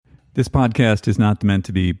This podcast is not meant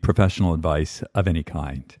to be professional advice of any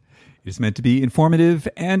kind. It is meant to be informative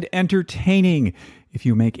and entertaining. If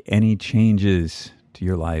you make any changes to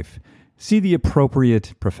your life, see the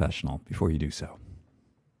appropriate professional before you do so.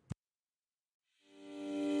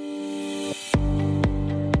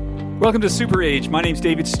 Welcome to Super Age. My name's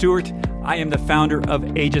David Stewart. I am the founder of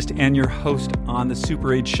Ageist and your host on the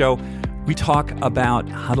Super Age Show. We talk about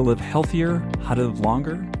how to live healthier, how to live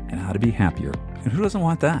longer, and how to be happier. And who doesn't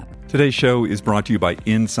want that? Today's show is brought to you by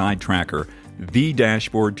Inside Tracker, the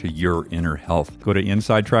dashboard to your inner health. Go to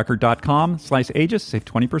insidetracker.com/ageist, save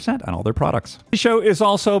 20% on all their products. The show is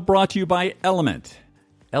also brought to you by Element,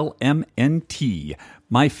 LMNT.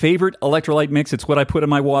 My favorite electrolyte mix. It's what I put in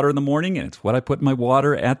my water in the morning, and it's what I put in my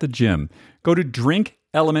water at the gym. Go to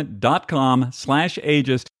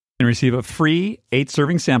drinkelement.com/ageist and receive a free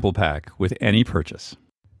 8-serving sample pack with any purchase.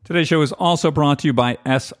 Today's show is also brought to you by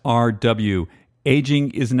SRW. Aging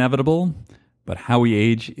is inevitable, but how we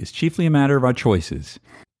age is chiefly a matter of our choices.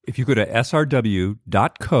 If you go to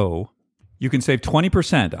srw.co, you can save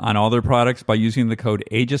 20% on all their products by using the code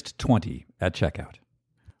AGEIST20 at checkout.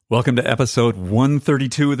 Welcome to episode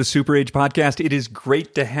 132 of the Super Age Podcast. It is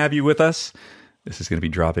great to have you with us. This is going to be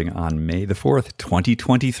dropping on May the 4th,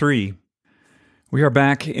 2023. We are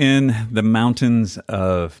back in the mountains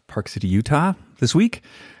of Park City, Utah this week,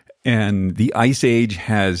 and the Ice Age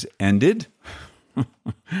has ended,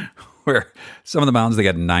 where some of the mountains, they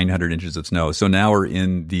got 900 inches of snow. So now we're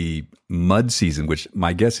in the mud season, which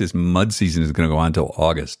my guess is mud season is going to go on until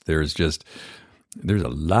August. There's a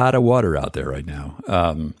lot of water out there right now.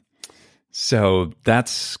 So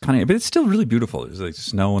that's kind of, but it's still really beautiful. There's like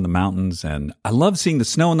snow in the mountains, and I love seeing the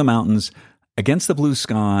snow in the mountains against the blue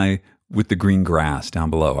sky with the green grass down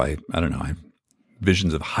below. I don't know, I have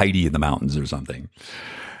visions of Heidi in the mountains or something.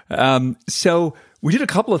 So we did a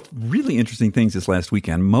couple of really interesting things this last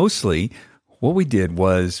weekend. Mostly what we did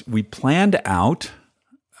was we planned out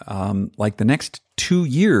like the next 2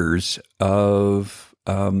 years of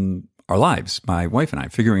our lives, my wife and I,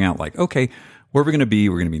 figuring out like, okay, where are we going to be?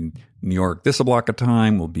 We're going to be in New York this block of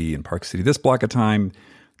time. We'll be in Park City this block of time.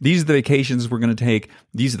 These are the vacations we're going to take.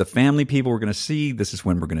 These are the family people we're going to see. This is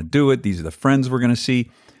when we're going to do it. These are the friends we're going to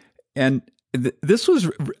see. And this was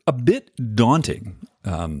a bit daunting,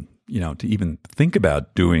 to even think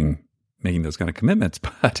about making those kind of commitments.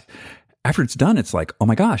 But after it's done, it's like, oh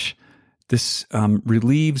my gosh, this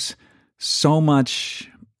relieves so much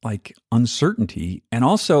like uncertainty, and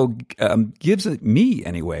also gives me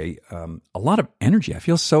anyway a lot of energy. I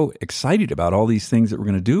feel so excited about all these things that we're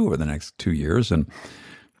going to do over the next 2 years, and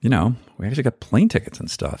we actually got plane tickets and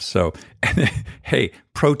stuff. So, hey,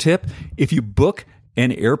 pro tip: if you book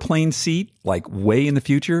an airplane seat like way in the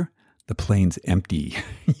future, the plane's empty.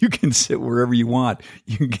 You can sit wherever you want.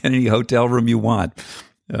 You can get any hotel room you want.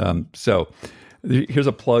 So here's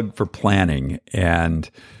a plug for planning. And,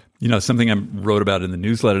 something I wrote about in the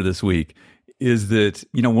newsletter this week is that,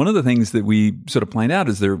 one of the things that we sort of planned out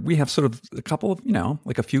is we have sort of a couple of,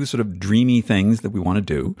 like a few sort of dreamy things that we want to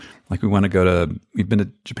do. Like we've been to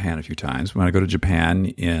Japan a few times. We want to go to Japan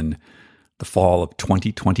in the fall of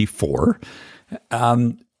 2024.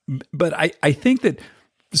 But I think that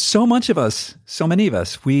so many of us,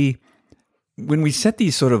 when we set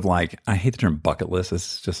these sort of like, I hate the term bucket list,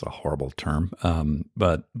 it's just a horrible term,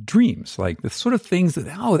 but dreams, like the sort of things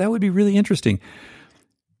that would be really interesting.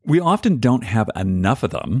 We often don't have enough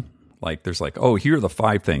of them. Like there's like, here are the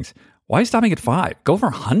 5 things. Why stopping at 5? Go for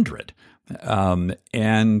 100.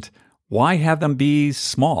 And why have them be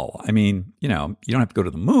small? I mean, you don't have to go to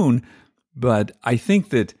the moon, but I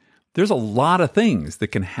think that there's a lot of things that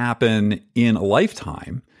can happen in a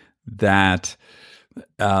lifetime that,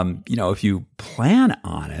 if you plan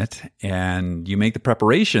on it and you make the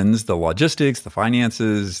preparations, the logistics, the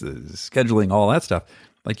finances, the scheduling, all that stuff,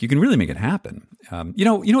 like you can really make it happen.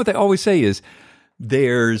 What they always say is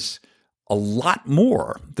there's a lot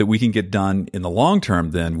more that we can get done in the long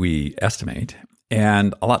term than we estimate,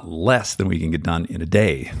 and a lot less than we can get done in a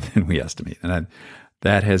day than we estimate. And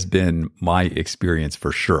that has been my experience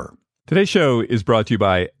for sure. Today's show is brought to you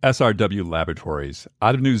by SRW Laboratories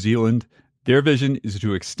out of New Zealand. Their vision is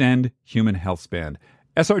to extend human health span.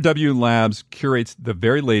 SRW Labs curates the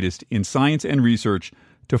very latest in science and research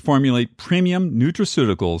to formulate premium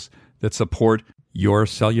nutraceuticals that support your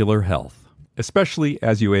cellular health, especially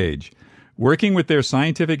as you age. Working with their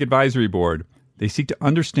scientific advisory board, they seek to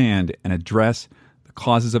understand and address the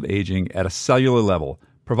causes of aging at a cellular level,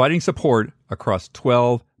 providing support across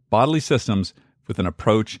 12 bodily systems with an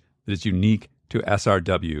approach that is unique to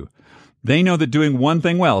SRW. They know that doing one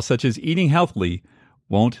thing well, such as eating healthily,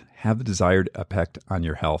 won't have the desired effect on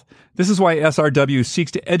your health. This is why SRW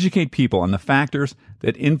seeks to educate people on the factors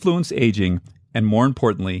that influence aging and, more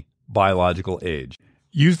importantly, biological age.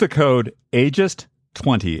 Use the code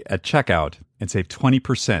AGEIST20 at checkout and save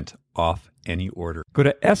 20% off any order. Go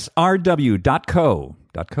to srw.co,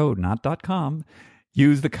 not .com.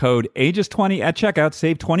 Use the code AGEIST20 at checkout,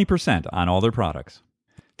 save 20% on all their products.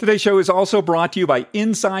 Today's show is also brought to you by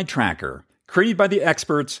Inside Tracker. Created by the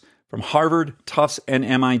experts from Harvard, Tufts, and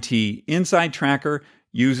MIT, Inside Tracker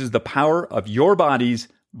uses the power of your body's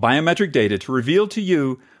biometric data to reveal to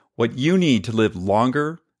you what you need to live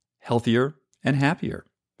longer, healthier, and happier.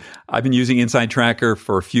 I've been using Inside Tracker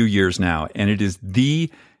for a few years now, and it is the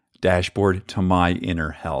dashboard to my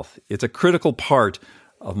inner health. It's a critical part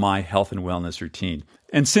of my health and wellness routine.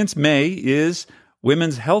 And since May is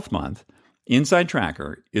Women's Health Month, Inside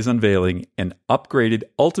Tracker is unveiling an upgraded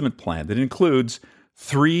ultimate plan that includes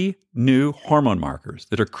 3 new hormone markers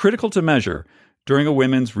that are critical to measure during a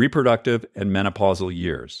woman's reproductive and menopausal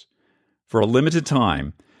years. For a limited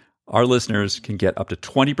time, our listeners can get up to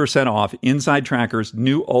 20% off Inside Tracker's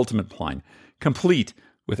new ultimate plan, complete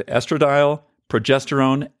with estradiol,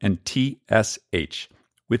 progesterone, and TSH.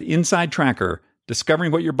 With Inside Tracker,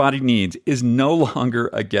 discovering what your body needs is no longer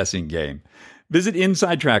a guessing game. Visit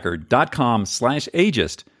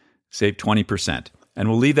insidetracker.com/ageist, save 20%, and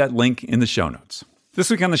we'll leave that link in the show notes. This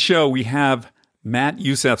week on the show, we have Matt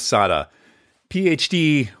Yousefzadeh,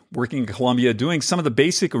 PhD, working in Columbia, doing some of the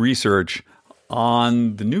basic research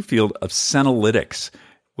on the new field of senolytics,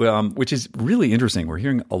 which is really interesting. We're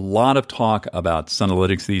hearing a lot of talk about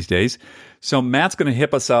senolytics these days. So Matt's going to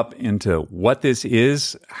hip us up into what this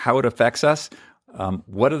is, how it affects us,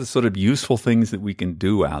 what are the sort of useful things that we can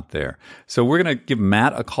do out there. So we're going to give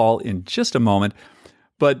Matt a call in just a moment.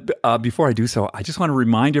 But before I do so, I just want to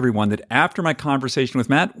remind everyone that after my conversation with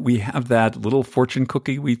Matt, we have that little fortune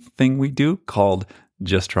cookie thing we do called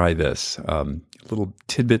Just Try This. A little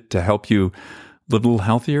tidbit to help you live a little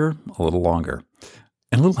healthier, a little longer,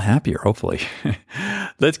 and a little happier, hopefully.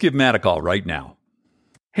 Let's give Matt a call right now.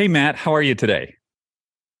 Hey, Matt, how are you today?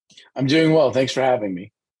 I'm doing well. Thanks for having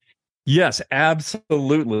me. Yes,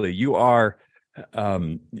 absolutely. You are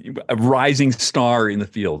a rising star in the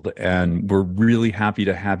field, and we're really happy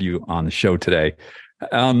to have you on the show today.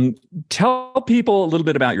 Tell people a little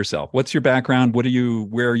bit about yourself. What's your background?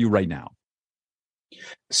 Where are you right now?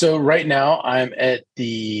 So right now I'm at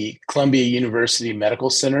the Columbia University Medical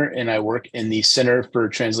Center, and I work in the Center for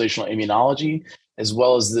Translational Immunology, as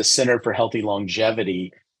well as the Center for Healthy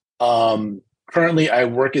Longevity. Currently, I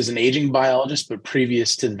work as an aging biologist, but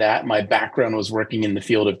previous to that, my background was working in the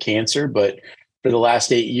field of cancer. But for the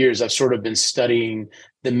last 8 years, I've sort of been studying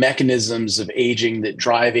the mechanisms of aging that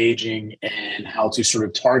drive aging and how to sort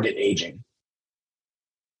of target aging.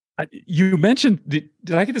 You mentioned, did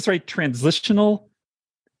I get this right? Translational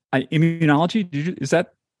immunology? Did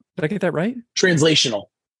I get that right? Translational.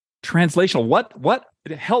 What?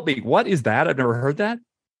 Help me. What is that? I've never heard that.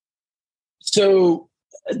 So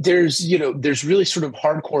there's really sort of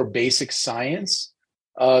hardcore basic science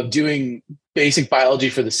of doing basic biology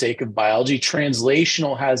for the sake of biology.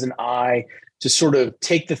 Translational has an eye to sort of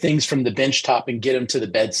take the things from the benchtop and get them to the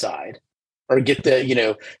bedside, or get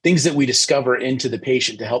the, things that we discover into the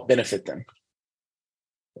patient to help benefit them.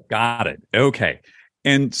 Got it. Okay.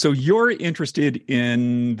 And so you're interested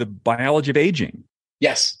in the biology of aging.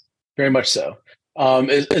 Yes, very much so.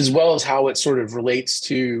 As well as how it sort of relates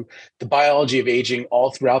to the biology of aging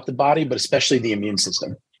all throughout the body, but especially the immune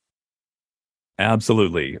system.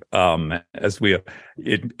 Absolutely. As we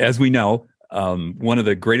know, one of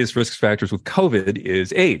the greatest risk factors with COVID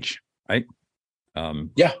is age, right?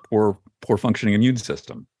 Poor functioning immune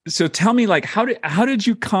system. So tell me, how did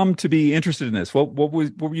you come to be interested in this? What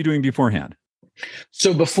were you doing beforehand?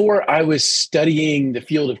 So before, I was studying the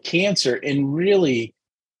field of cancer and really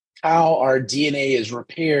how our DNA is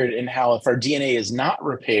repaired, and how if our DNA is not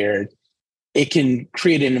repaired, it can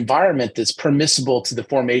create an environment that's permissible to the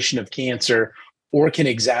formation of cancer or can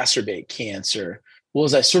exacerbate cancer. Well,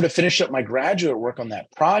 as I sort of finished up my graduate work on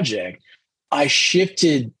that project, I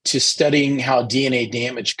shifted to studying how DNA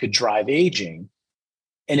damage could drive aging.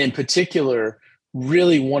 And in particular,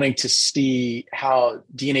 really wanting to see how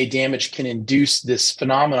DNA damage can induce this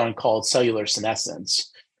phenomenon called cellular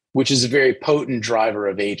senescence, which is a very potent driver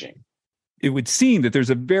of aging. It would seem that there's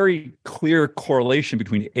a very clear correlation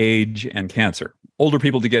between age and cancer. Older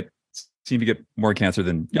people seem to get more cancer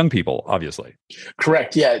than young people, obviously.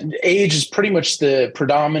 Correct. Yeah. Age is pretty much the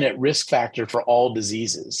predominant risk factor for all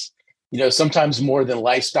diseases. Sometimes more than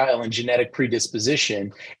lifestyle and genetic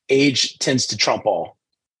predisposition, age tends to trump all.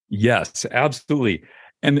 Yes, absolutely.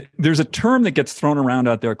 And there's a term that gets thrown around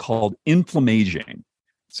out there called inflammaging.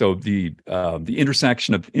 So the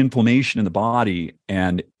intersection of inflammation in the body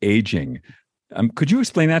and aging. Could you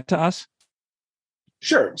explain that to us?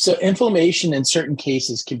 Sure. So inflammation in certain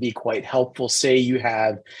cases can be quite helpful. Say you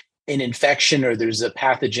have an infection or there's a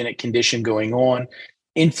pathogenic condition going on.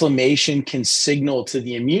 Inflammation can signal to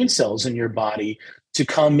the immune cells in your body to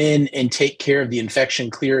come in and take care of the infection,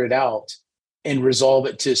 clear it out, and resolve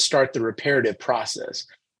it to start the reparative process.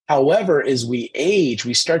 However, as we age,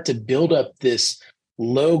 we start to build up this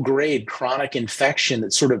low-grade chronic infection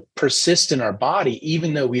that sort of persists in our body,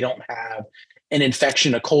 even though we don't have an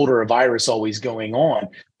infection, a cold, or a virus always going on.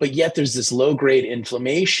 But yet there's this low-grade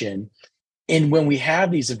inflammation. And when we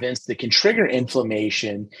have these events that can trigger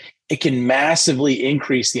inflammation, it can massively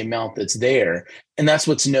increase the amount that's there. And that's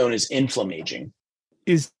what's known as inflammaging.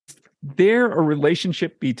 Is there a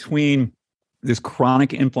relationship between this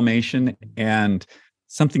chronic inflammation and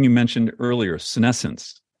something you mentioned earlier,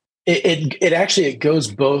 senescence? It goes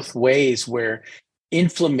both ways, where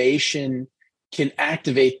inflammation can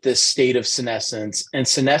activate this state of senescence, and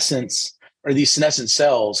senescence, or these senescent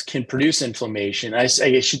cells, can produce inflammation. I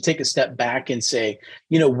should take a step back and say,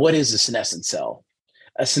 what is a senescent cell?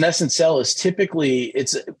 A senescent cell is typically,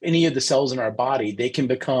 it's any of the cells in our body. They can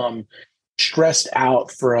become stressed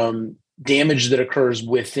out from damage that occurs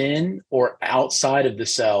within or outside of the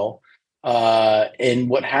cell. And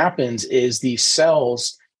what happens is these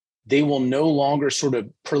cells, they will no longer sort of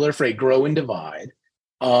proliferate, grow, and divide,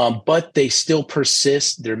 but they still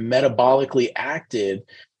persist. They're metabolically active.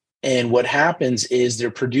 And what happens is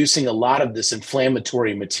they're producing a lot of this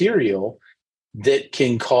inflammatory material that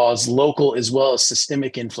can cause local as well as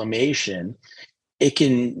systemic inflammation. It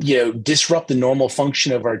can, disrupt the normal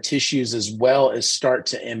function of our tissues, as well as start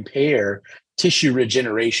to impair tissue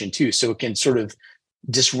regeneration too. So it can sort of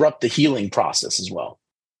disrupt the healing process as well.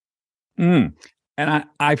 And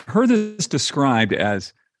I've heard this described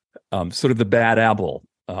as sort of the bad apple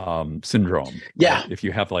syndrome. Right? Yeah. If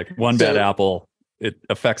you have like one bad apple, it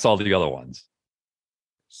affects all the other ones.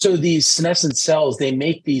 So these senescent cells, they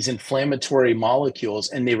make these inflammatory molecules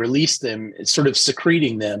and they release them, sort of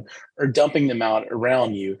secreting them or dumping them out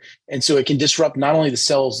around you. And so it can disrupt not only the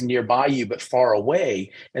cells nearby you, but far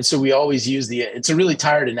away. And so we always use it's a really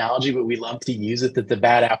tired analogy, but we love to use it, that the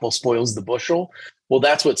bad apple spoils the bushel. Well,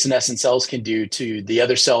 that's what senescent cells can do to the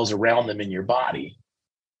other cells around them in your body.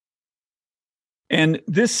 And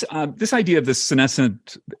this idea of the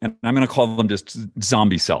senescent, and I'm going to call them just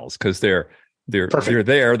zombie cells, because they're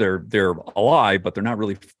alive, but they're not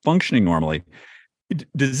really functioning normally.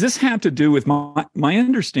 Does this have to do with my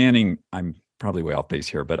understanding? I'm probably way off base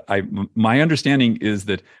here, but my understanding is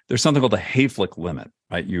that there's something called the Hayflick limit,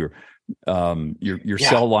 right? Your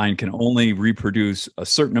cell line can only reproduce a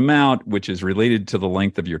certain amount, which is related to the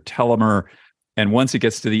length of your telomere. And once it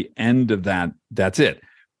gets to the end of that, that's it.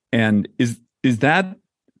 And is that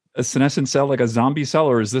a senescent cell, like a zombie cell,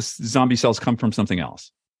 or is this zombie cells come from something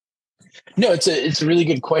else? No, it's a really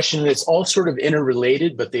good question. It's all sort of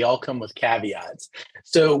interrelated, but they all come with caveats.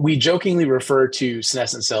 So we jokingly refer to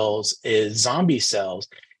senescent cells as zombie cells,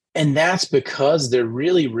 and that's because they're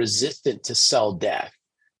really resistant to cell death.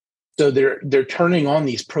 So they're turning on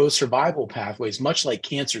these pro-survival pathways, much like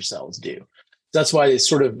cancer cells do. That's why they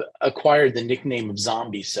sort of acquired the nickname of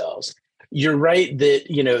zombie cells. You're right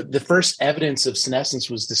that, the first evidence of senescence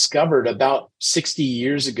was discovered about 60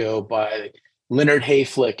 years ago by Leonard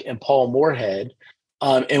Hayflick and Paul Moorhead.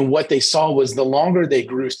 And what they saw was the longer they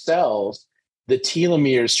grew cells, the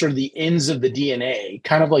telomeres, sort of the ends of the DNA,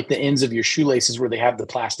 kind of like the ends of your shoelaces where they have the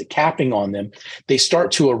plastic capping on them, they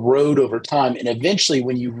start to erode over time. And eventually,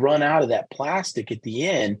 when you run out of that plastic at the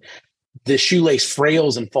end, the shoelace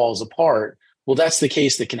frails and falls apart. Well, that's the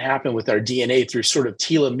case that can happen with our DNA through sort of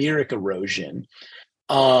telomeric erosion.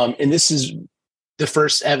 And this is the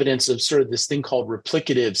first evidence of sort of this thing called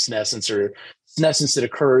replicative senescence, or senescence that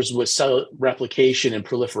occurs with cell replication and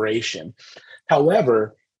proliferation.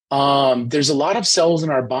 However, there's a lot of cells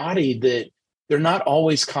in our body that they're not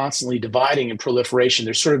always constantly dividing and proliferation.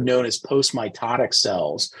 They're sort of known as post-mitotic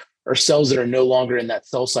cells, or cells that are no longer in that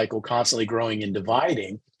cell cycle, constantly growing and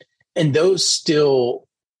dividing. And those still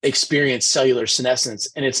experience cellular senescence,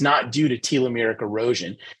 and it's not due to telomeric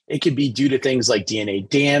erosion. It could be due to things like DNA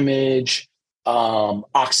damage,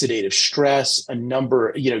 oxidative stress, a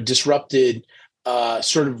number, disrupted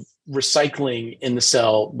sort of recycling in the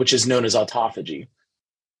cell, which is known as autophagy.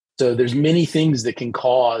 So there's many things that can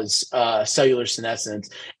cause cellular senescence,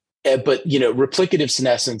 but replicative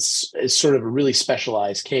senescence is sort of a really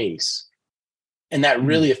specialized case. And that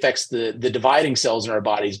really affects the dividing cells in our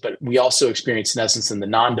bodies, but we also experience senescence in the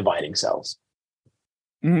non-dividing cells.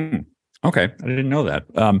 Mm. Okay, I didn't know that.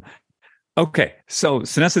 Okay, so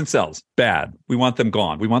senescent cells, bad. We want them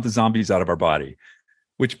gone. We want the zombies out of our body,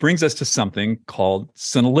 which brings us to something called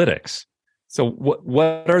senolytics. So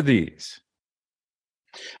what are these?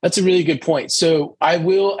 That's a really good point. So I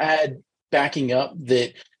will add, backing up,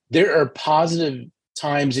 that there are positive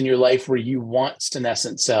times in your life where you want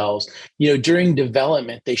senescent cells. During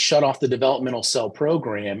development, they shut off the developmental cell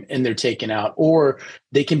program and they're taken out, or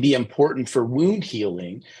they can be important for wound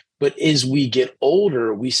healing. But as we get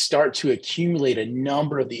older, we start to accumulate a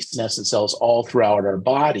number of these senescent cells all throughout our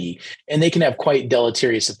body, and they can have quite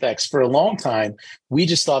deleterious effects. For a long time, we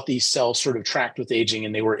just thought these cells sort of tracked with aging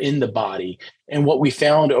and they were in the body. And what we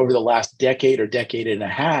found over the last decade or decade and a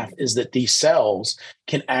half is that these cells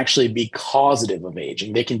can actually be causative of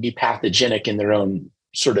aging. They can be pathogenic in their own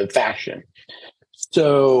sort of fashion.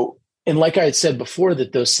 So, and like I had said before,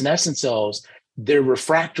 that those senescent cells, they're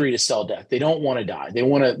refractory to cell death. They don't want to die. They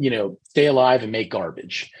want to, stay alive and make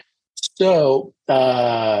garbage. So,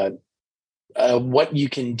 what you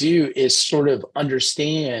can do is sort of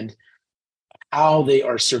understand how they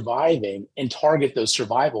are surviving and target those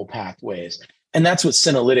survival pathways. And that's what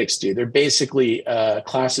senolytics do. They're basically a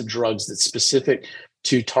class of drugs that's specific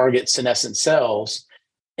to target senescent cells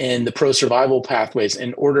and the pro-survival pathways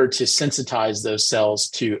in order to sensitize those cells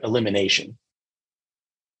to elimination.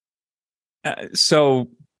 So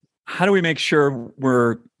how do we make sure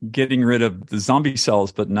we're getting rid of the zombie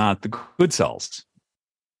cells, but not the good cells?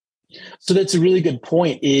 So that's a really good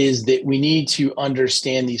point, is that we need to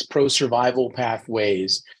understand these pro-survival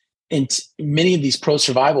pathways. And many of these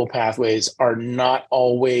pro-survival pathways are not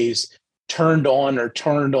always turned on or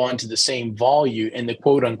turned on to the same volume in the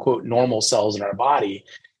quote unquote normal cells in our body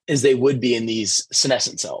as they would be in these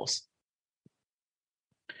senescent cells.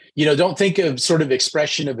 Don't think of sort of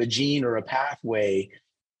expression of a gene or a pathway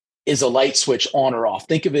as a light switch on or off.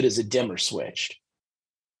 Think of it as a dimmer switch,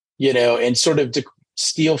 and sort of to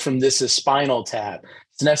steal from this is Spinal Tap.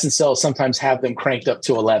 Senescent cells sometimes have them cranked up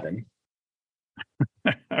to 11.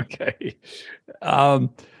 Okay.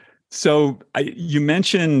 So you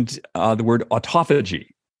mentioned the word autophagy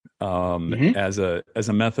as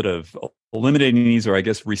a method of eliminating these, or I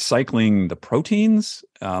guess recycling the proteins.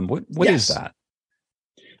 What Yes. is that?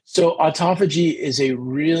 So autophagy is a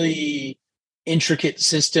really intricate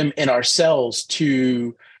system in our cells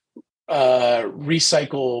to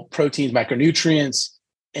recycle proteins, micronutrients,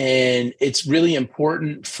 and it's really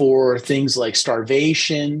important for things like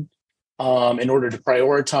starvation, in order to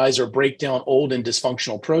prioritize or break down old and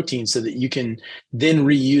dysfunctional proteins so that you can then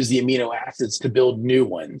reuse the amino acids to build new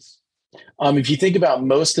ones. If you think about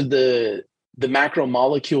most of the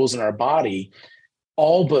macromolecules in our body,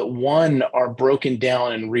 all but one are broken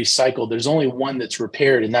down and recycled. There's only one that's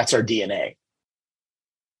repaired, and that's our DNA.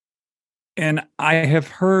 And I have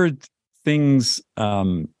heard things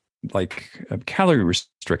like calorie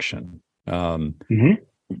restriction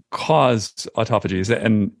cause autophagies,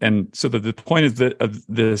 and so the point is that of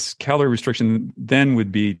this calorie restriction then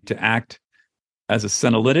would be to act as a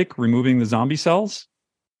senolytic, removing the zombie cells.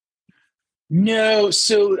 No,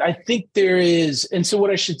 so I think there is, and so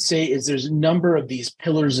what I should say is there's a number of these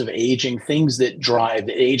pillars of aging, things that drive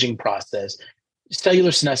the aging process.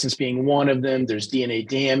 Cellular senescence being one of them. There's DNA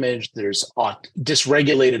damage. There's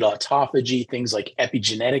dysregulated autophagy, things like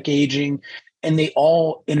epigenetic aging, and they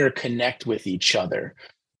all interconnect with each other.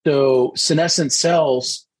 So senescent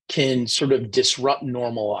cells can sort of disrupt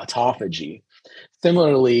normal autophagy.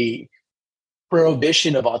 Similarly,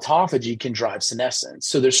 prohibition of autophagy can drive senescence.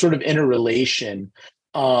 So there's sort of interrelation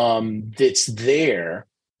that's there.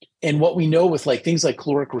 And what we know with things like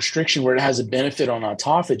caloric restriction, where it has a benefit on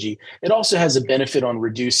autophagy, it also has a benefit on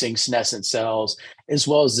reducing senescent cells, as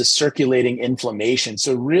well as the circulating inflammation.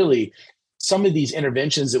 So really, some of these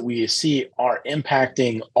interventions that we see are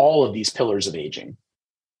impacting all of these pillars of aging.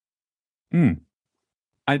 You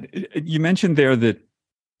mentioned there that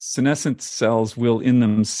senescent cells will in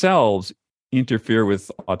themselves interfere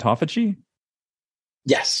with autophagy?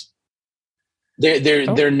 Yes.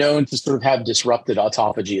 They're known to sort of have disrupted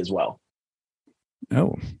autophagy as well.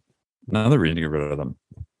 Oh, another reason to get rid of them.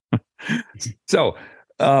 So,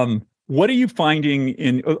 what are you finding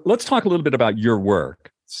in? Let's talk a little bit about your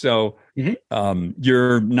work. So,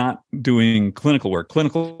 you're not doing clinical work.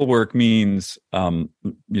 Clinical work means,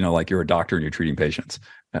 like you're a doctor and you're treating patients.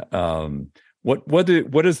 What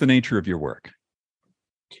is the nature of your work?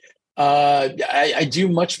 I do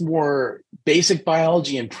much more basic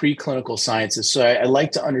biology and preclinical sciences. So I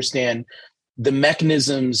like to understand the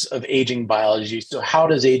mechanisms of aging biology. So how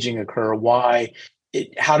does aging occur?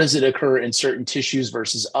 How does it occur in certain tissues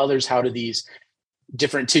versus others? How do these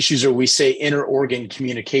different tissues, or we say inter-organ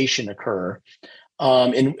communication occur.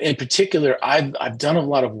 In particular, I've done a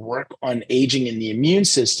lot of work on aging in the immune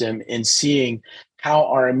system and seeing how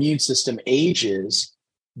our immune system ages.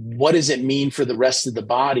 What does it mean for the rest of the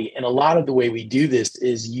body? And a lot of the way we do this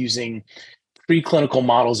is using preclinical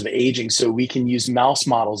models of aging. So we can use mouse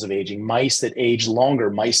models of aging, mice that age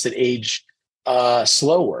longer, mice that age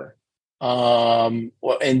slower, and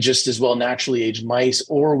just as well naturally aged mice.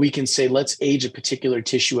 Or we can say, let's age a particular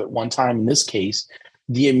tissue at one time, in this case,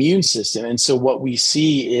 the immune system. And so what we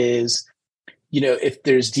see is, if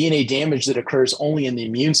there's DNA damage that occurs only in the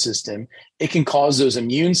immune system, it can cause those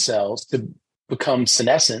immune cells to become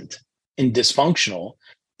senescent and dysfunctional.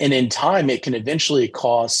 And in time, it can eventually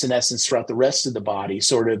cause senescence throughout the rest of the body,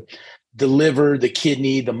 sort of the liver, the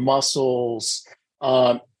kidney, the muscles,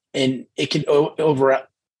 and it can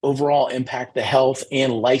overall impact the health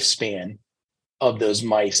and lifespan of those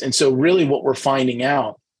mice. And so really what we're finding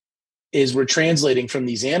out is we're translating from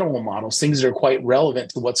these animal models things that are quite relevant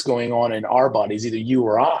to what's going on in our bodies, either you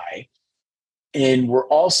or I. And we're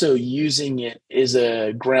also using it as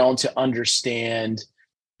a ground to understand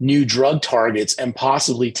new drug targets and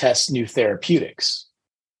possibly test new therapeutics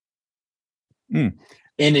and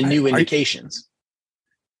in new indications.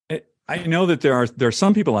 I know that there are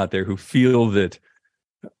some people out there who feel that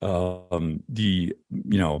the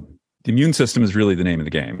immune system is really the name of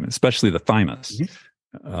the game, especially the thymus.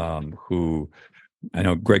 Who I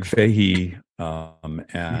know Greg Fahey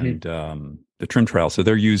and the TRIM trial. So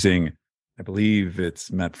they're using, I believe it's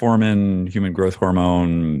metformin, human growth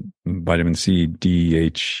hormone, vitamin C,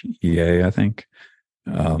 DHEA, I think.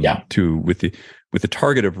 With the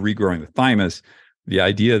target of regrowing the thymus. The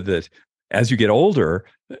idea that as you get older,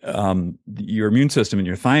 your immune system in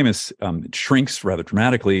your thymus shrinks rather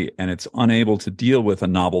dramatically, and it's unable to deal with a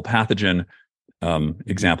novel pathogen.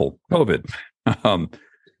 Example, COVID.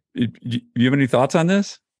 Do you have any thoughts on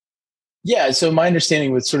this? Yeah. So my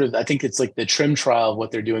understanding with I think it's like the TRIM trial of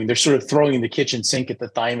what they're doing. They're sort of throwing the kitchen sink at the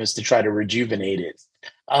thymus to try to rejuvenate it.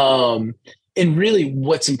 And really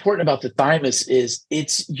what's important about the thymus is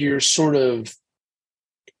it's your savings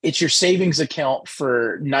account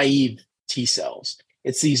for naive T cells.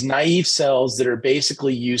 It's these naive cells that are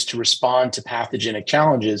basically used to respond to pathogenic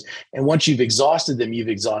challenges. And once you've exhausted them, you've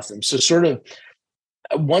exhausted them. So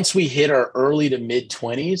once we hit our early to mid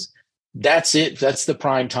 20s, that's it. That's the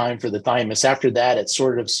prime time for the thymus. After that, it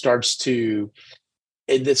sort of starts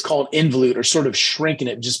it's called involute, or sort of shrink, and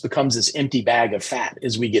it just becomes this empty bag of fat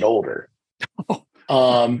as we get older.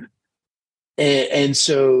 And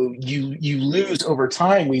so you lose over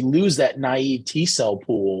time, we lose that naive T cell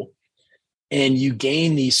pool, and you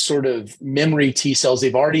gain these sort of memory T cells.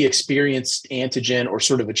 They've already experienced antigen or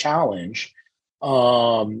sort of a challenge.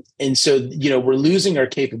 And so, we're losing our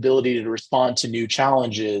capability to respond to new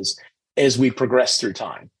challenges as we progress through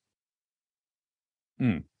time.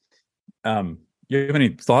 You have any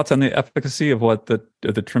thoughts on the efficacy of what the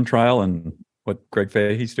TRIM trial and what Greg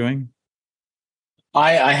Fahey's doing?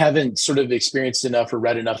 I haven't sort of experienced enough or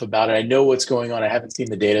read enough about it. I know what's going on. I haven't seen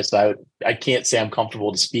the data, so I can't say I'm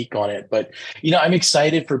comfortable to speak on it. But, I'm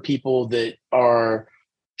excited for people that are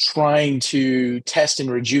trying to test and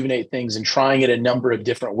rejuvenate things and trying it a number of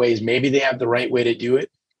different ways. Maybe they have the right way to do it.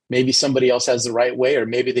 Maybe somebody else has the right way, or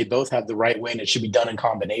maybe they both have the right way and it should be done in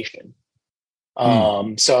combination.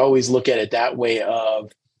 So I always look at it that way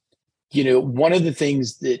of, one of the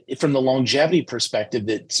things that from the longevity perspective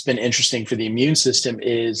that's been interesting for the immune system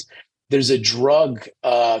is there's a drug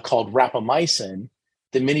called rapamycin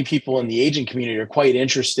that many people in the aging community are quite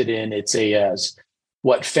interested in. It's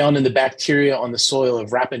found in the bacteria on the soil of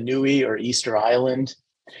Rapa Nui or Easter Island.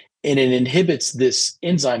 And it inhibits this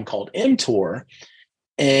enzyme called mTOR.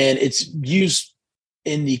 And it's used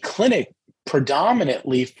in the clinic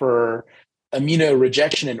predominantly for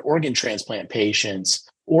immunorejection and organ transplant patients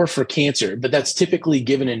or for cancer, but that's typically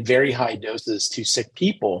given in very high doses to sick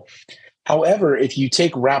people. However, if you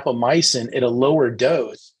take rapamycin at a lower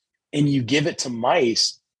dose and you give it to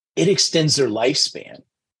mice, it extends their lifespan.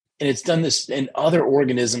 And it's done this in other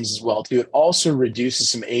organisms as well, too. It also reduces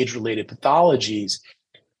some age-related pathologies.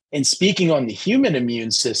 And speaking on the human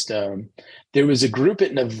immune system, there was a group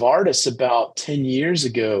at Novartis about 10 years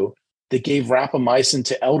ago that gave rapamycin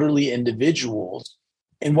to elderly individuals.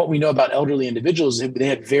 And what we know about elderly individuals is they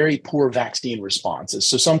had very poor vaccine responses.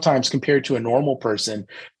 So sometimes compared to a normal person,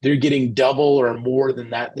 they're getting double or more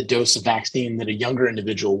than the dose of vaccine that a younger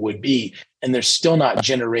individual would be. And they're still not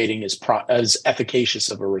generating as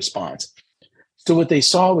efficacious of a response. So what they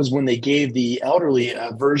saw was when they gave the elderly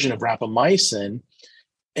a version of rapamycin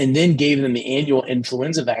and then gave them the annual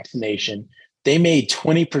influenza vaccination, they made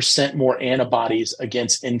 20% more antibodies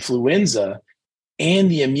against influenza,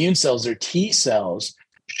 and the immune cells, their T cells,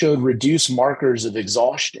 showed reduced markers of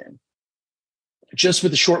exhaustion just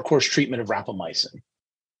with the short course treatment of rapamycin.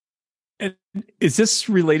 And is this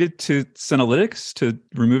related to senolytics, to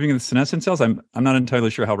removing the senescent cells? I'm not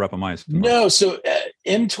entirely sure how rapamycin works. No, so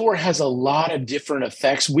mTOR has a lot of different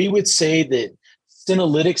effects. We would say that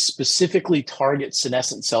senolytics specifically target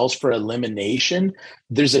senescent cells for elimination.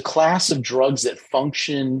 There's a class of drugs that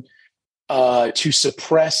function to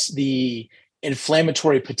suppress the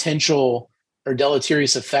inflammatory potential or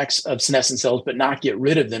deleterious effects of senescent cells, but not get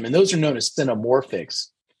rid of them. And those are known as senomorphics.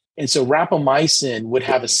 And so rapamycin would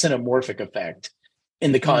have a senomorphic effect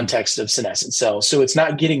in the context of senescent cells. So it's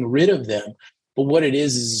not getting rid of them, but what it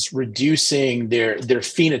is reducing their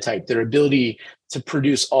phenotype, their ability to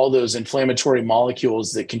produce all those inflammatory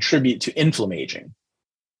molecules that contribute to inflammaging.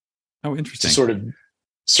 Oh, interesting. To sort of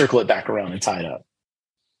circle it back around and tie it up.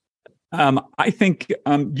 I think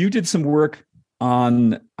you did some work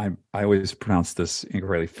on, I always pronounce this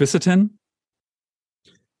incorrectly, fisetin.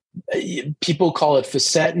 People call it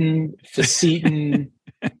fisetin, fisetin.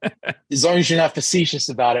 As long as you're not facetious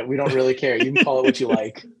about it, we don't really care. You can call it what you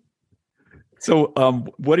like. So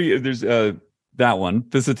what do you, there's that one,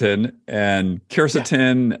 fisetin and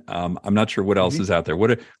quercetin. Yeah. I'm not sure what else is out there.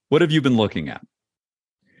 What have you been looking at?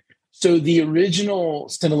 So the original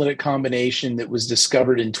senolytic combination that was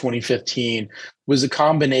discovered in 2015 was a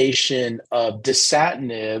combination of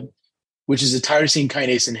dasatinib, which is a tyrosine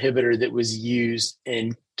kinase inhibitor that was used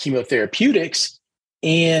in chemotherapeutics,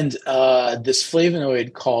 and this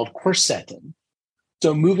flavonoid called quercetin.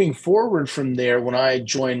 So moving forward from there, when I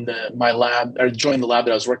joined the lab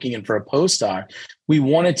that I was working in for a postdoc, we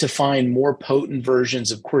wanted to find more potent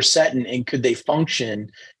versions of quercetin, and could they function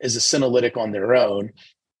as a senolytic on their own?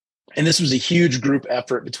 And this was a huge group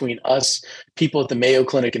effort between us, people at the Mayo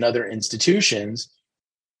Clinic, and other institutions.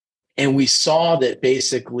 And we saw that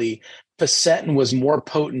basically fisetin was more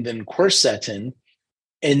potent than quercetin.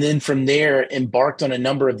 And then from there, embarked on a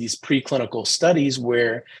number of these preclinical studies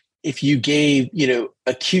where if you gave,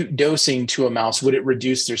 acute dosing to a mouse, would it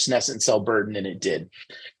reduce their senescent cell burden? And it did.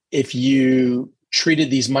 If you treated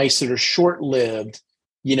these mice that are short-lived,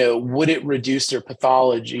 would it reduce their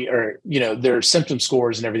pathology or, their symptom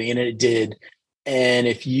scores and everything? And it did. And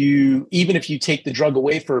even if you take the drug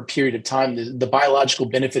away for a period of time, the biological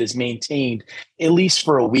benefit is maintained at least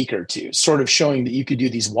for a week or two, sort of showing that you could do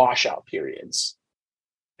these washout periods.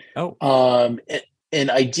 And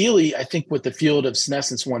ideally, I think what the field of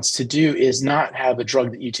senescence wants to do is not have a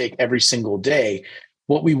drug that you take every single day.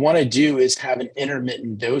 What we want to do is have an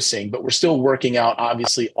intermittent dosing, but we're still working out,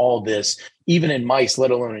 obviously, all this, even in mice,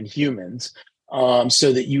 let alone in humans,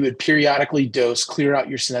 so that you would periodically dose, clear out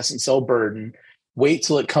your senescent cell burden, wait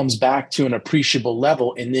till it comes back to an appreciable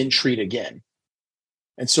level, and then treat again.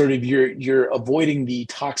 And sort of you're avoiding the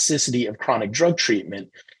toxicity of chronic drug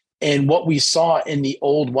treatment. And what we saw in the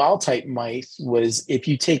old wild type mice was if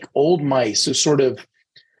you take old mice, so sort of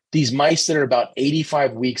these mice that are about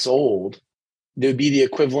 85 weeks old, they would be the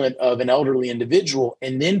equivalent of an elderly individual,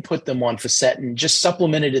 and then put them on fisetin, just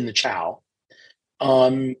supplemented in the chow.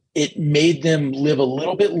 It made them live a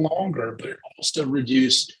little bit longer, but it also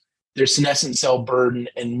reduced their senescent cell burden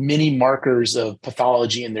and many markers of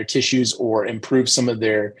pathology in their tissues, or improved some of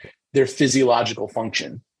their physiological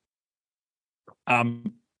function.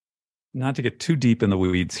 Not to get too deep in the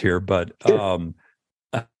weeds here, but Sure.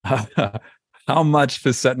 How much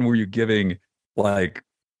fisetin were you giving? Like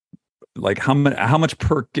how much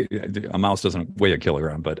per a mouse doesn't weigh a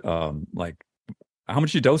kilogram, but how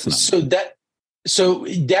much you dosing them? So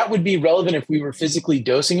that would be relevant if we were physically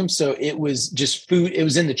dosing them. So it was just food. It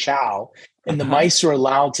was in the chow, and the mice are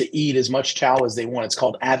allowed to eat as much chow as they want. It's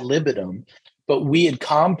called ad libitum. But we had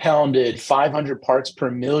compounded 500 parts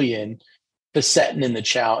per million fisetin in the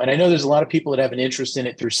chow. And I know there's a lot of people that have an interest in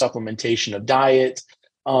it through supplementation of diet.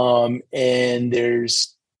 And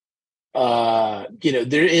there's, there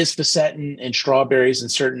is fisetin in strawberries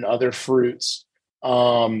and certain other fruits.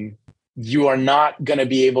 You are not going to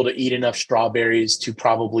be able to eat enough strawberries to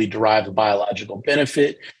probably derive a biological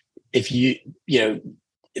benefit. If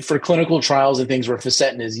for clinical trials and things where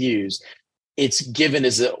fisetin is used, it's given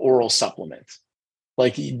as an oral supplement.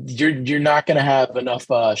 Like you're not going to have enough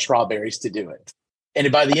strawberries to do it.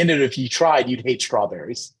 And by the end of it, if you tried, you'd hate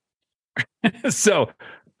strawberries. So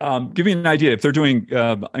give me an idea. If they're doing,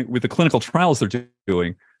 with the clinical trials they're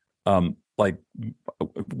doing,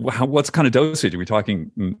 what's kind of dosage? Are we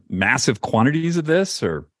talking massive quantities of this,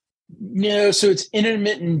 or? No, so it's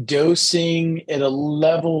intermittent dosing at a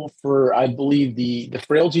level for, I believe, the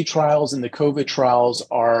frailty trials and the COVID trials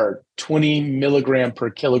are 20 milligram per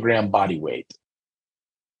kilogram body weight.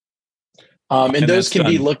 And And those that's can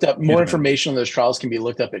be done looked up. More intermittently. information on those trials can be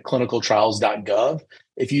looked up at clinicaltrials.gov.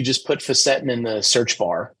 If you just put Fisetin in the search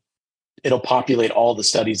bar, it'll populate all the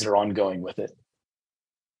studies that are ongoing with it.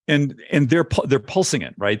 And they're pulsing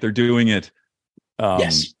it, right? They're doing it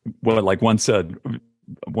Yes. like once a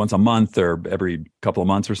month or every couple of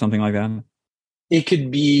months or something like that. It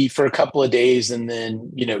could be for a couple of days and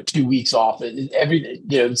then, 2 weeks off.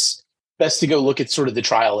 It's best to go look at sort of the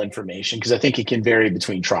trial information because I think it can vary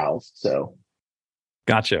between trials. So.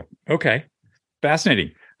 Gotcha. Okay.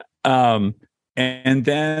 Fascinating. And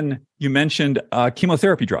then you mentioned a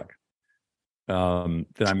chemotherapy drug that I'm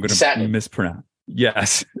going to mispronounce.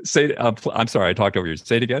 Yes. I'm sorry. I talked over you.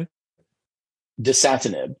 Say it again.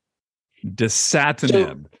 Dasatinib.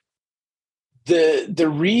 Dasatinib. So the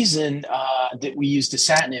reason that we used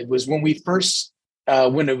dasatinib was when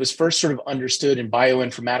it was first sort of understood and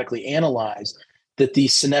bioinformatically analyzed that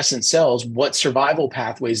these senescent cells, what survival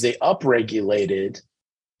pathways they upregulated.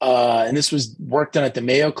 And this was work done at the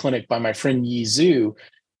Mayo Clinic by my friend Yi Zhu.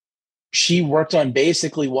 She worked on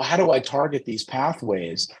basically, well, how do I target these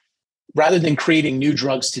pathways? Rather than creating new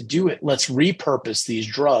drugs to do it, let's repurpose these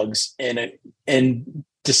drugs. And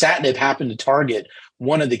dasatinib happened to target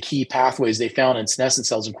one of the key pathways they found in senescent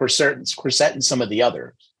cells, and quercetin some of the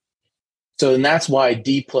others. So, and that's why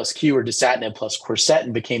D plus Q, or dasatinib plus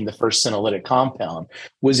quercetin, became the first senolytic compound.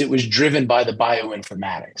 It was driven by the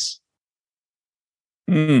bioinformatics.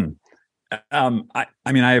 I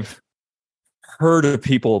mean, I've heard of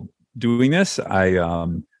people doing this.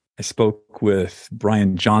 I spoke with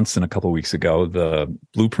Brian Johnson a couple of weeks ago, the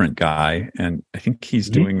Blueprint guy, and I think he's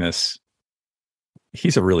doing this.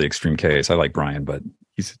 He's a really extreme case. I like Brian, but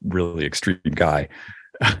he's a really extreme guy.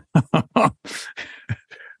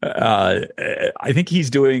 I think he's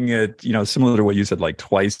doing it, similar to what you said, like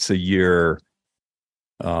twice a year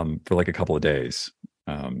for like a couple of days.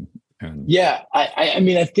 Yeah, I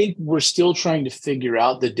mean, I think we're still trying to figure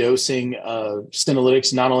out the dosing of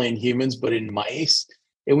senolytics, not only in humans, but in mice.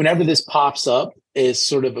 And whenever this pops up as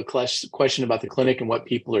sort of a question about the clinic and what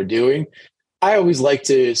people are doing, I always like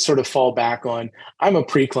to sort of fall back on, I'm a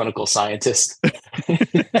preclinical scientist.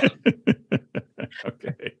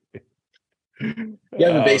 Okay. Yeah,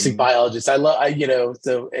 I'm a basic biologist.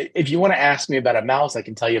 So if you want to ask me about a mouse, I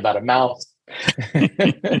can tell you about a mouse.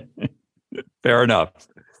 Fair enough.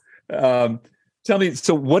 Tell me,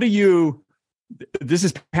 so this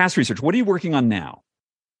is past research. What are you working on now?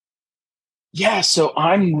 Yeah, so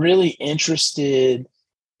I'm really interested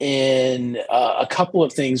in a couple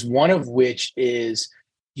of things, one of which is,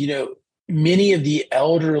 many of the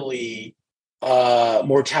elderly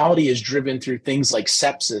mortality is driven through things like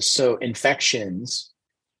sepsis, so infections.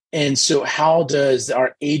 And so how does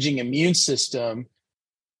our aging immune system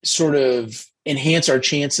sort of enhance our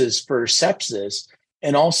chances for sepsis?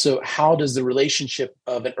 And also, how does the relationship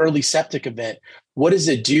of an early septic event, what does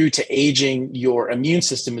it do to aging your immune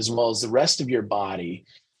system as well as the rest of your body?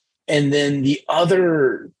 And then the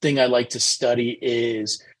other thing I like to study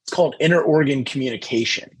is it's called inter-organ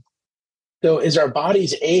communication. So as our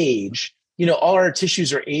bodies age, all our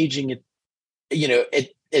tissues are aging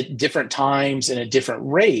at different times and at different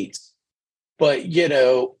rates. But,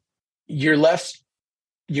 your left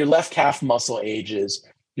calf muscle ages,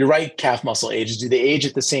 your right calf muscle ages. Do they age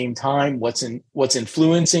at the same time? What's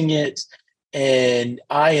influencing it? And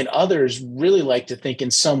I and others really like to think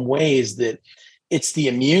in some ways that it's the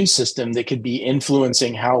immune system that could be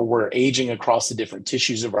influencing how we're aging across the different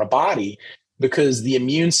tissues of our body, because the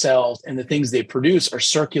immune cells and the things they produce are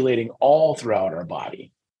circulating all throughout our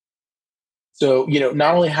body. So,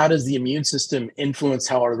 not only how does the immune system influence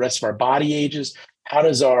how the rest of our body ages, how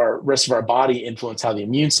does our rest of our body influence how the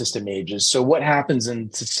immune system ages? So what happens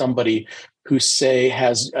to somebody who, say,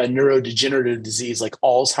 has a neurodegenerative disease like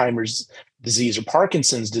Alzheimer's disease or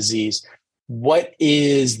Parkinson's disease? What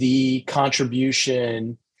is the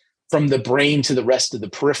contribution from the brain to the rest of the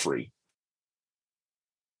periphery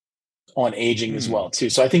on aging as well, too?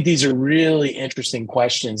 So I think these are really interesting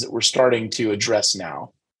questions that we're starting to address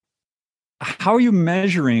now. How are you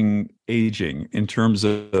measuring aging in terms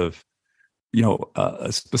of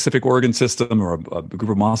a specific organ system or a group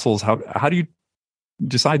of muscles? How do you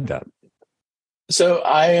decide that? So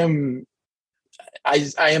I am a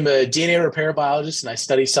DNA repair biologist, and I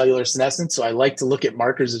study cellular senescence. So I like to look at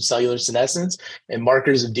markers of cellular senescence and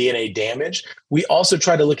markers of DNA damage. We also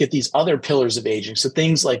try to look at these other pillars of aging. So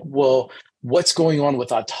things like, well, what's going on with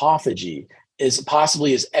autophagy? Is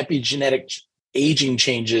epigenetic aging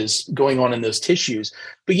changes going on in those tissues.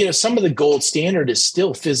 But, some of the gold standard is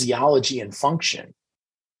still physiology and function.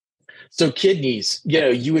 So kidneys,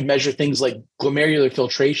 you would measure things like glomerular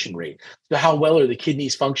filtration rate. So how well are the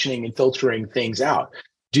kidneys functioning and filtering things out?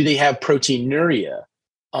 Do they have proteinuria?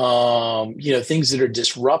 Things that are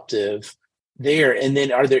disruptive there. And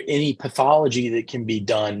then are there any pathology that can be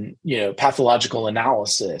done, pathological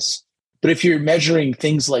analysis? But if you're measuring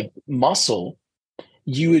things like muscle,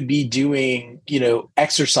 you would be doing,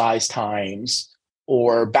 exercise times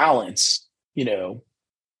or balance,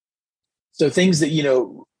 so things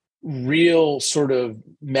that, real sort of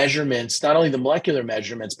measurements, not only the molecular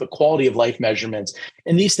measurements, but quality of life measurements.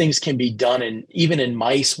 And these things can be done even in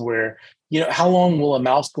mice where, how long will a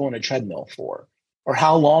mouse go on a treadmill for? Or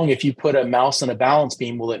how long, if you put a mouse on a balance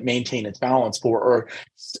beam, will it maintain its balance for? Or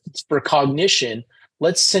for cognition,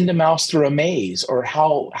 let's send a mouse through a maze. Or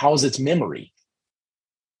how's its memory?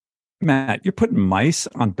 Matt, you're putting mice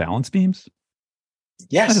on balance beams?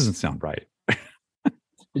 Yes. That doesn't sound right.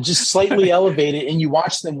 Just slightly elevated, and you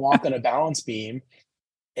watch them walk on a balance beam,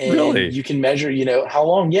 and really? You can measure, how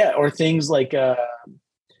long. Yeah. Or things like,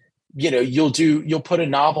 you'll put a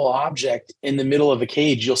novel object in the middle of a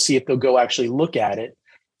cage. You'll see if they'll go actually look at it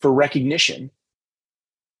for recognition.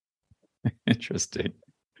 Interesting.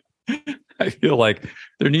 I feel like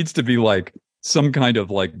there needs to be like some kind of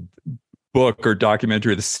like book or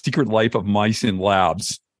documentary, The Secret Life of Mice in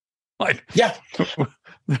Labs. Like, yeah.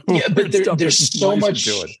 Yeah, but there's so much.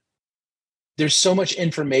 There's so much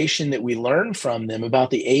information that we learn from them about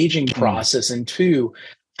the aging process, and two,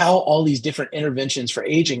 how all these different interventions for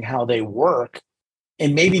aging, how they work.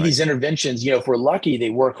 And maybe these interventions, if we're lucky, they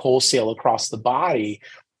work wholesale across the body,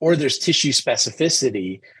 or there's tissue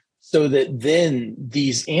specificity, so that then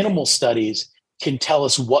these animal studies can tell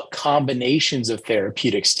us what combinations of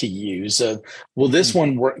therapeutics to use. Will this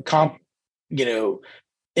one work?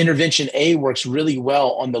 Intervention A works really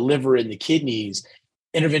well on the liver and the kidneys.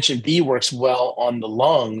 Intervention B works well on the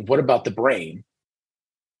lung. What about the brain?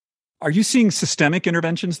 Are you seeing systemic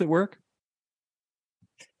interventions that work?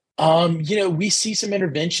 We see some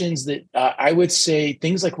interventions that I would say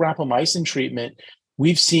things like rapamycin treatment.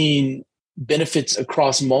 We've seen benefits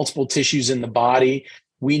across multiple tissues in the body.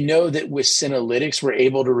 We know that with senolytics, we're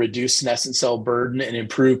able to reduce senescent cell burden and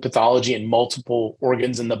improve pathology in multiple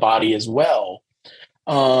organs in the body as well.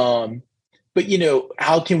 But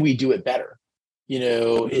how can we do it better?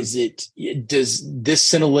 Does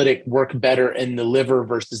this senolytic work better in the liver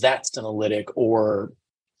versus that senolytic, or,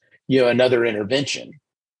 another intervention?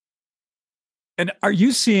 And are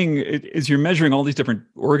you seeing, as you're measuring all these different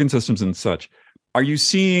organ systems and such, are you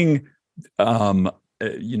seeing, I'm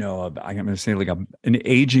going to say like an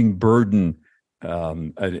aging burden,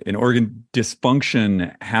 an organ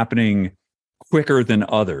dysfunction happening quicker than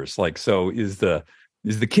others? Like, so is the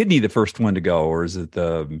kidney the first one to go, or is it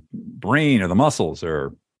the brain or the muscles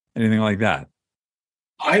or anything like that?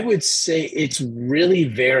 I would say it's really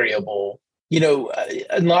variable.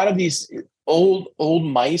 A lot of these old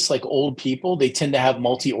mice, like old people, they tend to have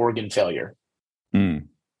multi-organ failure.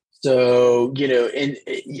 So, and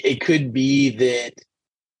it could be that,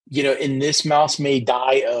 in this mouse may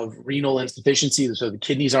die of renal insufficiency. So the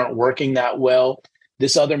kidneys aren't working that well.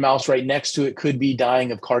 This other mouse right next to it could be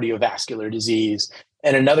dying of cardiovascular disease.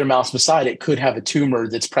 And another mouse beside it could have a tumor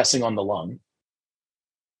that's pressing on the lung.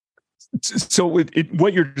 So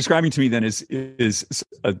what you're describing to me then is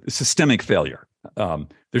a systemic failure.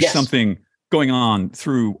 There's something going on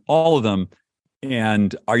through all of them.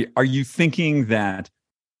 And are you thinking that,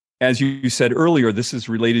 as you said earlier, this is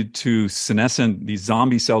related to senescent, these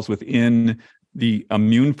zombie cells within the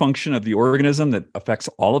immune function of the organism that affects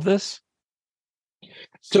all of this?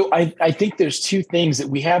 So I think there's two things: that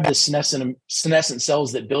we have the senescent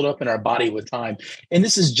cells that build up in our body with time. And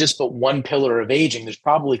this is just but one pillar of aging. There's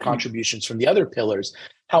probably contributions from the other pillars.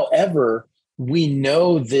 However, we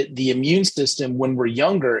know that the immune system, when we're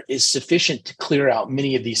younger, is sufficient to clear out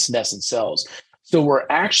many of these senescent cells. So we're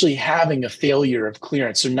actually having a failure of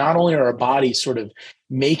clearance. So not only are our bodies sort of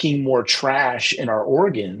making more trash in our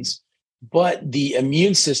organs, but the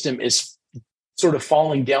immune system is sort of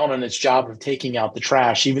falling down on its job of taking out the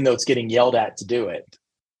trash, even though it's getting yelled at to do it.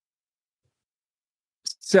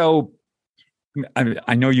 So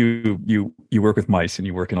I know you work with mice and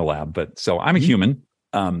you work in a lab, but so I'm a human.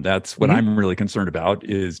 That's what I'm really concerned about,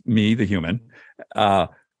 is me, the human.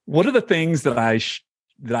 What are the things that I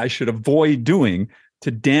should avoid doing to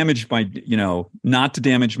damage my, not to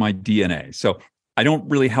damage my DNA? So I don't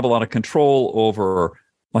really have a lot of control over,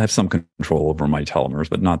 I have some control over my telomeres,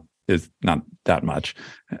 but not that much.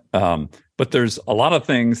 But there's a lot of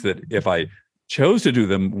things that if I chose to do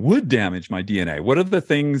them would damage my DNA? What are the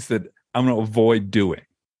things that I'm going to avoid doing?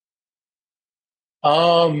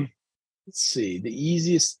 Let's see. The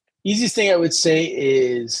easiest thing I would say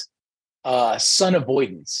is sun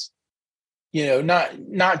avoidance.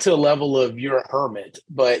 Not to the level of you're a hermit,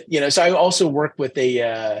 but so I also work with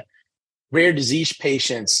a rare disease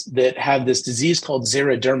patients that have this disease called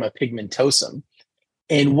xeroderma pigmentosum.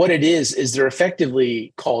 And what it is they're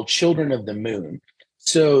effectively called children of the moon.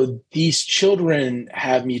 So these children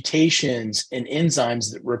have mutations in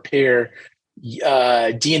enzymes that repair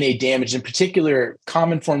DNA damage, in particular,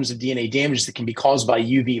 common forms of DNA damage that can be caused by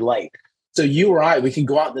UV light. So you or I, we can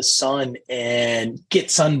go out in the sun and get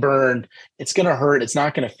sunburned. It's going to hurt. It's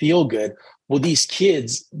not going to feel good. Well, these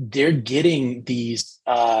kids, they're getting these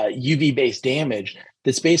UV-based damage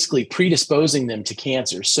that's basically predisposing them to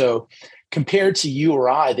cancer. So compared to you or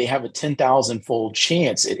I, they have a 10,000-fold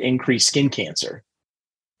chance at increased skin cancer.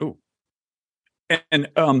 Oh, and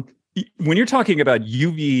when you're talking about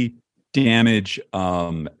UV damage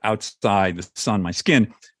outside the sun, my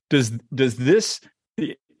skin, does this,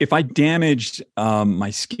 if I damaged my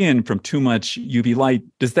skin from too much UV light,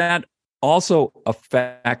 does that also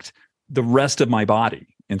affect the rest of my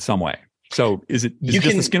body in some way? So is it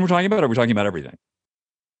just the skin we're talking about, or are we talking about everything?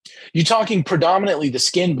 You're talking predominantly the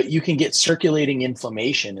skin, but you can get circulating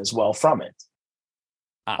inflammation as well from it.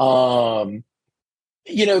 But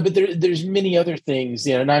there's many other things,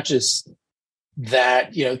 not just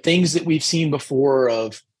that, things that we've seen before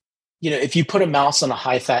of, if you put a mouse on a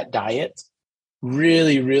high-fat diet,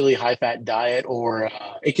 really, really high-fat diet, or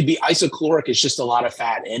it could be isocaloric, it's just a lot of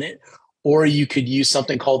fat in it, or you could use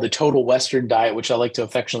something called the total Western diet, which I like to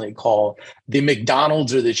affectionately call the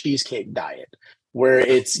McDonald's or the cheesecake diet, where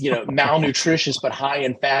it's, malnutritious but high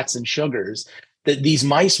in fats and sugars, that these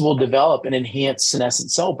mice will develop an enhanced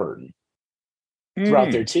senescent cell burden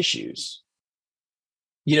throughout their tissues.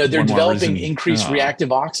 They're developing increased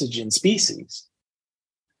reactive oxygen species.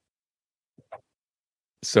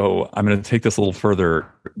 So I'm going to take this a little further.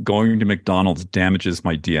 Going to McDonald's damages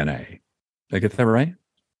my DNA. Did I get that right?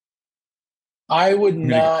 I would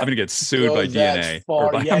not. I'm going to get sued by DNA.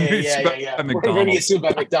 Yeah. We're going to get sued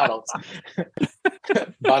by McDonald's.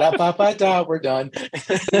 Ba-da-ba-ba-da, we're done.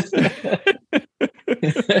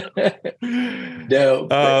 No,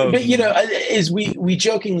 but as we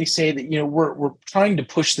jokingly say that we're trying to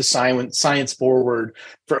push the science forward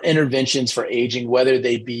for interventions for aging, whether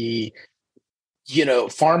they be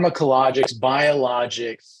pharmacologics,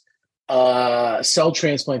 biologics, cell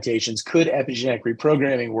transplantations. Could epigenetic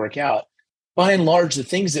reprogramming work out? By and large, the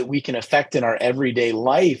things that we can affect in our everyday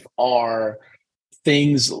life are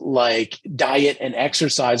things like diet and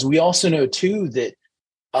exercise. We also know too that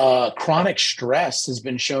chronic stress has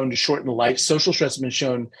been shown to shorten the life. Social stress has been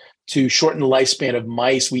shown to shorten the lifespan of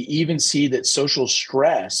mice. We even see that social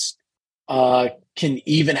stress can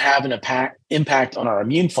even have an impact on our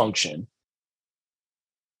immune function.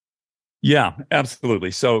 Yeah,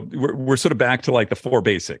 absolutely. So we're sort of back to like the four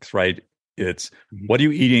basics, right? It's what are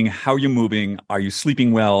you eating, how are you moving, are you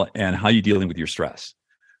sleeping well, and how are you dealing with your stress?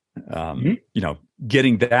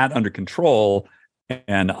 Getting that under control,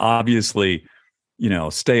 and obviously,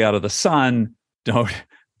 stay out of the sun. Don't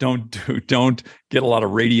get a lot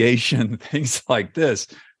of radiation. Things like this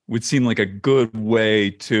would seem like a good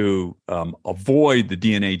way to avoid the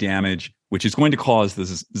DNA damage, which is going to cause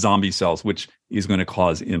this zombie cells, which is going to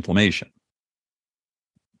cause inflammation.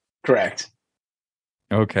 Correct.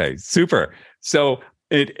 Okay, super. So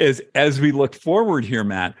as we look forward here,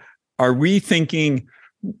 Matt, are we thinking?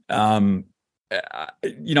 I've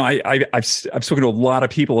spoken to a lot of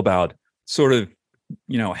people about sort of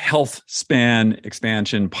health span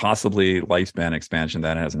expansion, possibly lifespan expansion.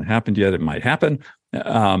 That hasn't happened yet. It might happen.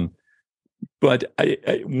 But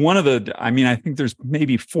I think there's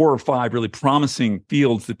maybe 4 or 5 really promising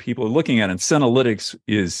fields that people are looking at, and senolytics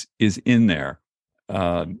is in there.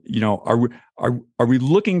 Are we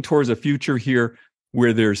looking towards a future here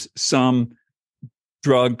where there's some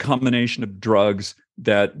drug combination of drugs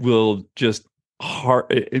that will just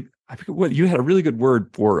I forget what you had a really good word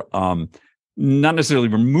for, not necessarily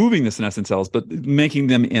removing the senescent cells, but making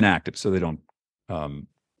them inactive so they don't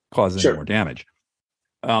cause any more damage.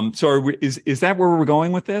 So is that where we're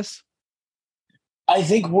going with this? I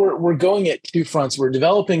think we're going at 2 fronts. We're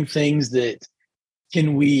developing things that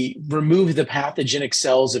can we remove the pathogenic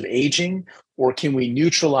cells of aging, or can we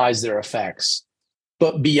neutralize their effects?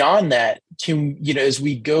 But beyond that, as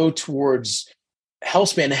we go towards health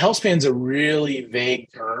span is a really vague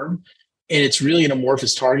term, and it's really an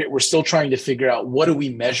amorphous target. We're still trying to figure out what do we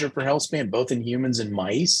measure for health span, both in humans and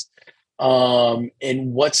mice. And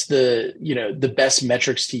what's the best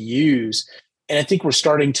metrics to use. And I think we're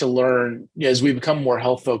starting to learn, as we become more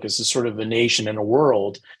health focused as sort of a nation and a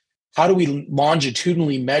world, how do we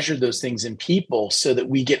longitudinally measure those things in people so that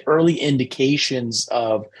we get early indications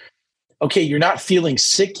of, okay, you're not feeling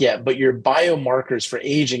sick yet, but your biomarkers for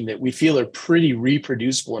aging that we feel are pretty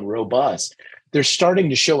reproducible and robust, they're starting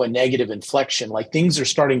to show a negative inflection. Like things are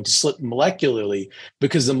starting to slip molecularly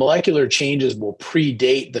because the molecular changes will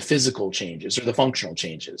predate the physical changes or the functional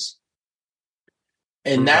changes.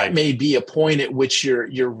 And that may be a point at which you're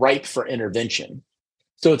ripe for intervention.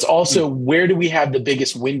 So it's also where do we have the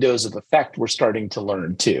biggest windows of effect we're starting to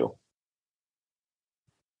learn too.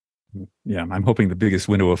 Yeah, I'm hoping the biggest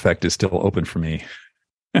window of effect is still open for me.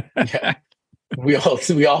 Yeah, we all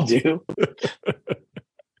do.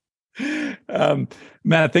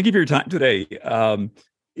 Matt, thank you for your time today.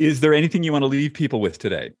 Is there anything you want to leave people with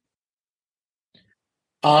today?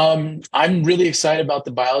 I'm really excited about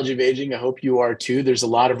the biology of aging. I hope you are too. There's a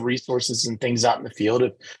lot of resources and things out in the field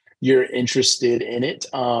if you're interested in it.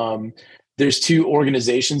 There's two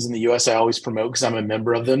organizations in the US I always promote because I'm a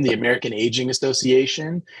member of them, the American Aging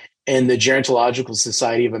Association and the Gerontological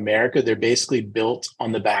Society of America. They're basically built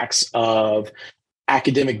on the backs of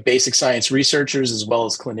academic basic science researchers as well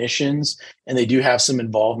as clinicians. And they do have some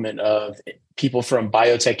involvement of people from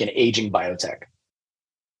biotech and aging biotech.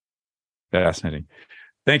 Fascinating.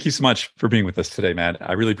 Thank you so much for being with us today, Matt.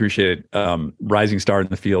 I really appreciate it. Rising star in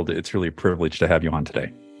the field. It's really a privilege to have you on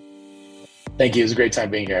today. Thank you. It was a great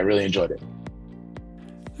time being here. I really enjoyed it.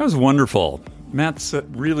 That was wonderful. Matt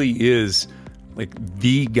really is like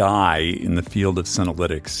the guy in the field of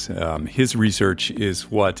senolytics. His research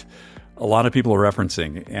is what a lot of people are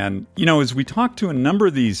referencing. And, you know, as we talk to a number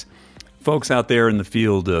of these folks out there in the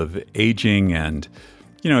field of aging, and,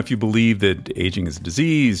 you know, if you believe that aging is a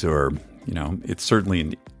disease or, you know, it's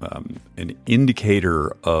certainly an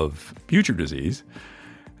indicator of future disease,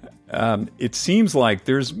 it seems like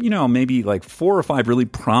there's, you know, maybe like 4 or 5 really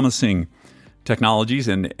promising technologies,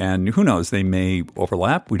 and who knows, they may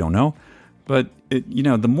overlap. We don't know. But, you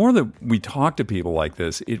know, the more that we talk to people like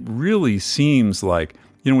this, it really seems like,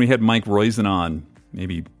 you know, we had Mike Roizen on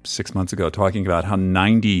maybe 6 months ago talking about how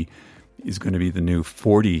 90 is going to be the new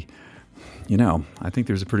 40. You know, I think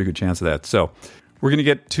there's a pretty good chance of that. So we're going to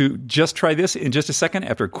get to Just Try This in just a second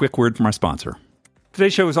after a quick word from our sponsor.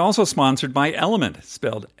 Today's show is also sponsored by Element,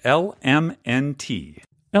 spelled LMNT.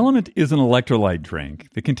 Element is an electrolyte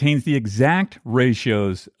drink that contains the exact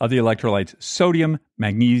ratios of the electrolytes sodium,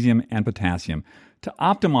 magnesium, and potassium to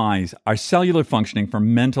optimize our cellular functioning for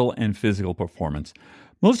mental and physical performance.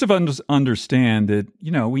 Most of us understand that,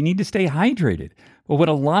 you know, we need to stay hydrated. But what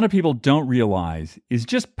a lot of people don't realize is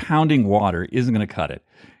just pounding water isn't going to cut it.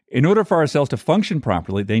 In order for our cells to function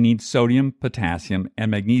properly, they need sodium, potassium,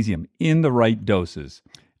 and magnesium in the right doses.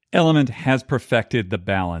 Element has perfected the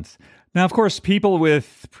balance. Now, of course, people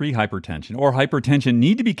with prehypertension or hypertension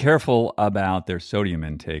need to be careful about their sodium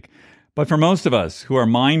intake. But for most of us who are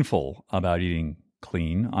mindful about eating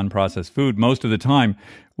clean, unprocessed food most of the time,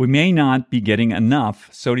 we may not be getting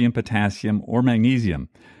enough sodium, potassium, or magnesium.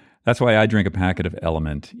 That's why I drink a packet of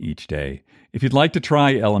Element each day. If you'd like to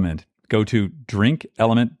try Element, go to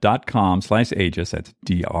drinkelement.com/ageist, that's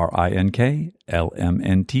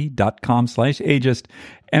DRINKLMNT.com/ageist,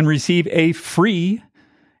 and receive a free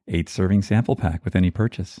 8-serving sample pack with any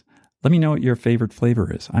purchase. Let me know what your favorite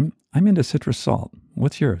flavor is. I'm into citrus salt.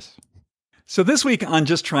 What's yours? So this week on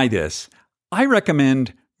Just Try This, I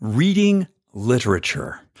recommend reading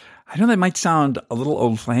literature. I know that might sound a little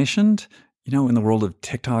old-fashioned, you know, in the world of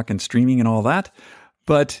TikTok and streaming and all that,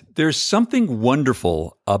 but there's something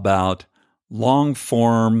wonderful about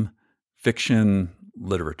long-form fiction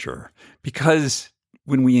literature because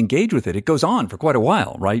when we engage with it, it goes on for quite a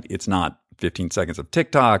while, right? It's not 15 seconds of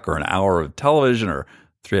TikTok or an hour of television or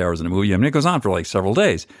 3 hours in a movie. I mean, it goes on for like several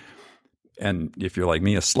days. And if you're like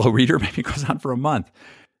me, a slow reader, maybe it goes on for a month.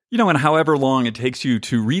 You know, and however long it takes you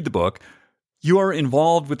to read the book, you are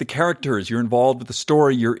involved with the characters, you're involved with the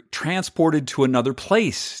story, you're transported to another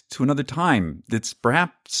place, to another time that's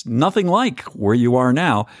perhaps nothing like where you are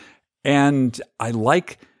now. And I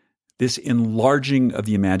like this enlarging of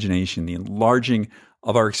the imagination, the enlarging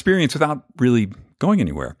of our experience without really going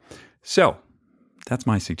anywhere. So that's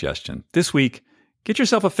my suggestion. This week, get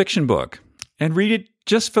yourself a fiction book and read it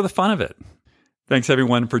just for the fun of it. Thanks,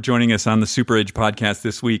 everyone, for joining us on the Super Age podcast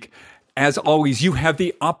this week. As always, you have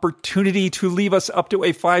the opportunity to leave us up to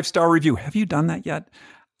a 5-star review. Have you done that yet?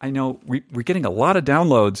 I know we're getting a lot of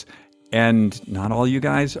downloads, and not all you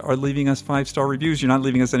guys are leaving us 5-star reviews. You're not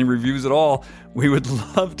leaving us any reviews at all. We would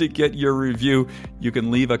love to get your review. You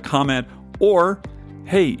can leave a comment, or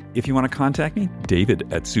Hey, if you want to contact me,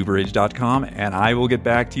 david@superage.com, and I will get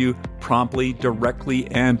back to you promptly, directly,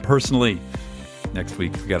 and personally. Next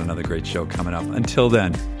week, we got another great show coming up. Until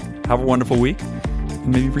then, have a wonderful week, and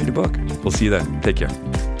maybe read a book. We'll see you then. Take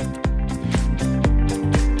care.